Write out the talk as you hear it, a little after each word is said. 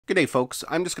Good day, folks.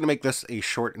 I'm just going to make this a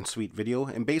short and sweet video,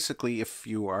 and basically if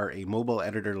you are a mobile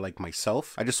editor like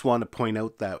myself, I just want to point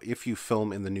out that if you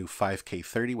film in the new 5K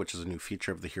 30, which is a new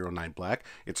feature of the Hero 9 Black,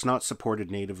 it's not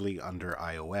supported natively under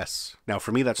iOS. Now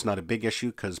for me that's not a big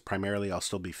issue because primarily I'll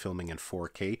still be filming in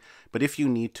 4K, but if you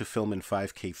need to film in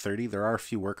 5K 30, there are a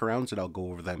few workarounds and I'll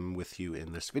go over them with you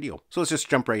in this video. So let's just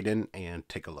jump right in and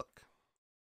take a look.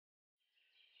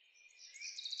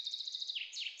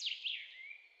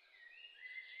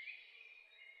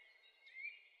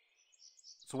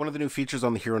 So one of the new features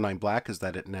on the Hero 9 Black is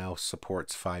that it now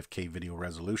supports 5K video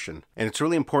resolution. And it's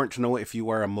really important to know if you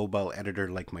are a mobile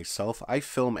editor like myself. I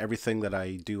film everything that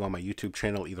I do on my YouTube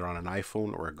channel either on an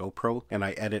iPhone or a GoPro, and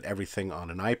I edit everything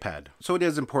on an iPad. So it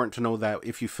is important to know that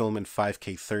if you film in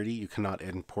 5K 30, you cannot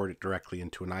import it directly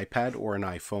into an iPad or an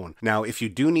iPhone. Now, if you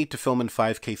do need to film in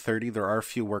 5K 30, there are a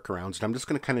few workarounds, and I'm just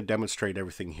going to kind of demonstrate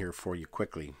everything here for you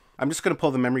quickly. I'm just going to pull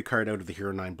the memory card out of the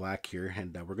Hero 9 Black here,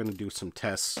 and we're going to do some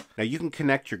tests. Now you can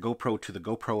connect your GoPro to the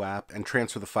GoPro app and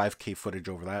transfer the 5K footage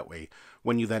over that way.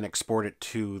 When you then export it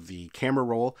to the camera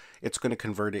roll, it's going to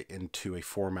convert it into a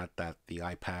format that the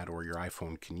iPad or your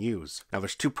iPhone can use. Now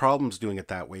there's two problems doing it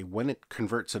that way. When it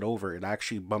converts it over, it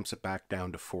actually bumps it back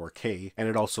down to 4K, and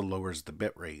it also lowers the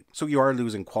bit rate. So you are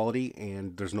losing quality,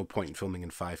 and there's no point in filming in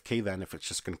 5K then if it's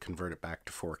just going to convert it back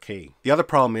to 4K. The other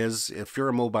problem is, if you're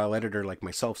a mobile editor like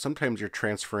myself, sometimes you're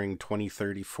transferring 20,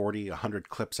 30, 40, 100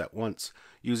 clips at once.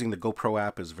 Using the GoPro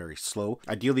app is very slow.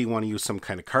 Ideally you want to use some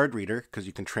kind of card reader because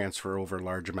you can transfer over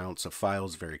large amounts of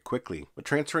files very quickly. But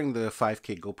transferring the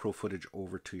 5K GoPro footage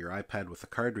over to your iPad with a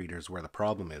card reader is where the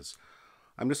problem is.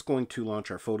 I'm just going to launch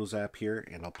our Photos app here,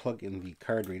 and I'll plug in the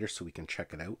card reader so we can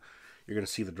check it out. You're going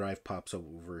to see the drive pops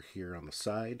over here on the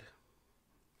side.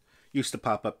 Used to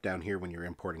pop up down here when you're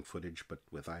importing footage, but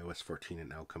with iOS 14 it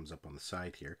now comes up on the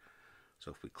side here.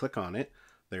 So if we click on it,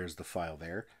 there's the file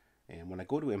there. And when I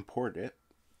go to import it,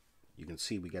 you can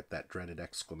see we get that dreaded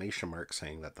exclamation mark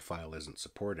saying that the file isn't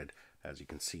supported, as you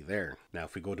can see there. Now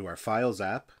if we go to our Files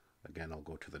app, again I'll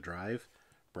go to the drive,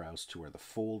 browse to where the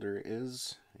folder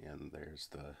is, and there's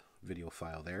the video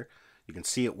file there. You can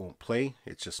see it won't play,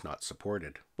 it's just not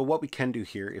supported. But what we can do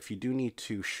here, if you do need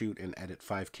to shoot and edit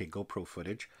 5K GoPro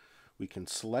footage, we can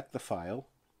select the file,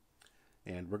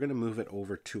 and we're going to move it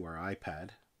over to our iPad.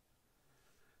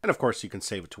 And of course you can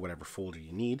save it to whatever folder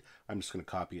you need. I'm just going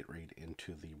to copy it right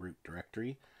into the root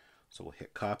directory. So we'll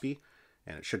hit copy,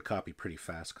 and it should copy pretty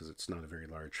fast because it's not a very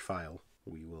large file.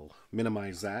 We will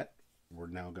minimize that. We're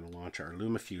now going to launch our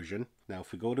LumaFusion. Now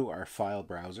if we go to our file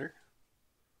browser,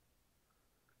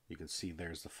 you can see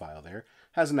there's the file there. It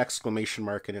has an exclamation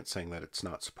mark in it saying that it's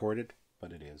not supported,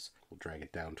 but it is. We'll drag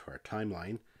it down to our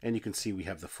timeline, and you can see we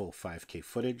have the full 5K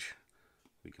footage.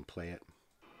 We can play it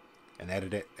and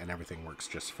edit it, and everything works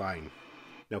just fine.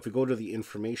 Now if we go to the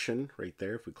information right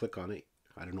there, if we click on it,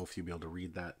 I don't know if you'll be able to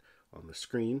read that on the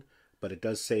screen, but it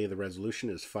does say the resolution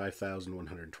is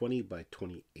 5120 by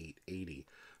 2880.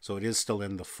 So it is still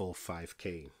in the full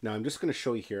 5K. Now I'm just going to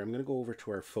show you here, I'm going to go over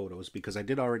to our photos because I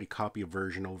did already copy a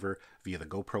version over via the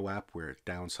GoPro app where it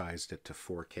downsized it to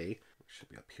 4K. It should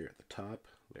be up here at the top.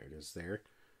 There it is there.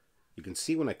 You can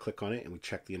see when I click on it and we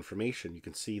check the information, you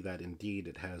can see that indeed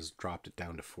it has dropped it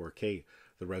down to 4K.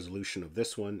 The resolution of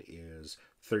this one is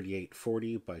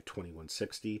 3840 by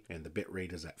 2160, and the bit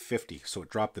rate is at 50, so it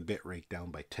dropped the bit rate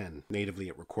down by 10. Natively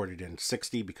it recorded in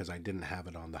 60 because I didn't have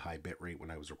it on the high bit rate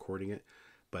when I was recording it.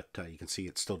 But you can see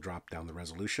it still dropped down the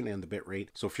resolution and the bit rate.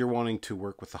 So if you're wanting to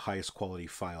work with the highest quality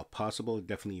file possible,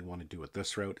 definitely you want to do it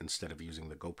this route instead of using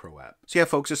the GoPro app. So yeah,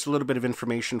 folks, just a little bit of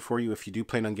information for you if you do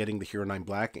plan on getting the Hero 9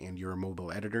 Black and you're a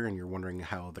mobile editor and you're wondering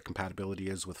how the compatibility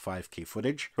is with 5K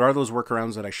footage. There are those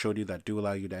workarounds that I showed you that do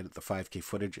allow you to edit the 5K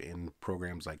footage in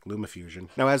programs like LumaFusion.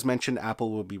 Now, as mentioned, Apple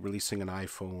will be releasing an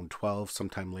iPhone 12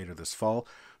 sometime later this fall,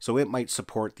 so it might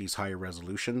support these higher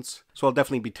resolutions. So I'll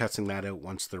definitely be testing that out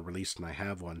once they're released and I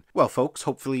have one. Well, folks,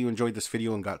 hopefully you enjoyed this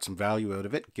video and got some value out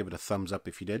of it. Give it a thumbs up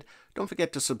if you did. Don't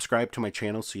forget to subscribe to my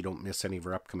channel so you don't miss any of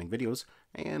our upcoming videos,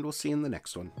 and we'll see you in the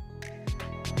next one.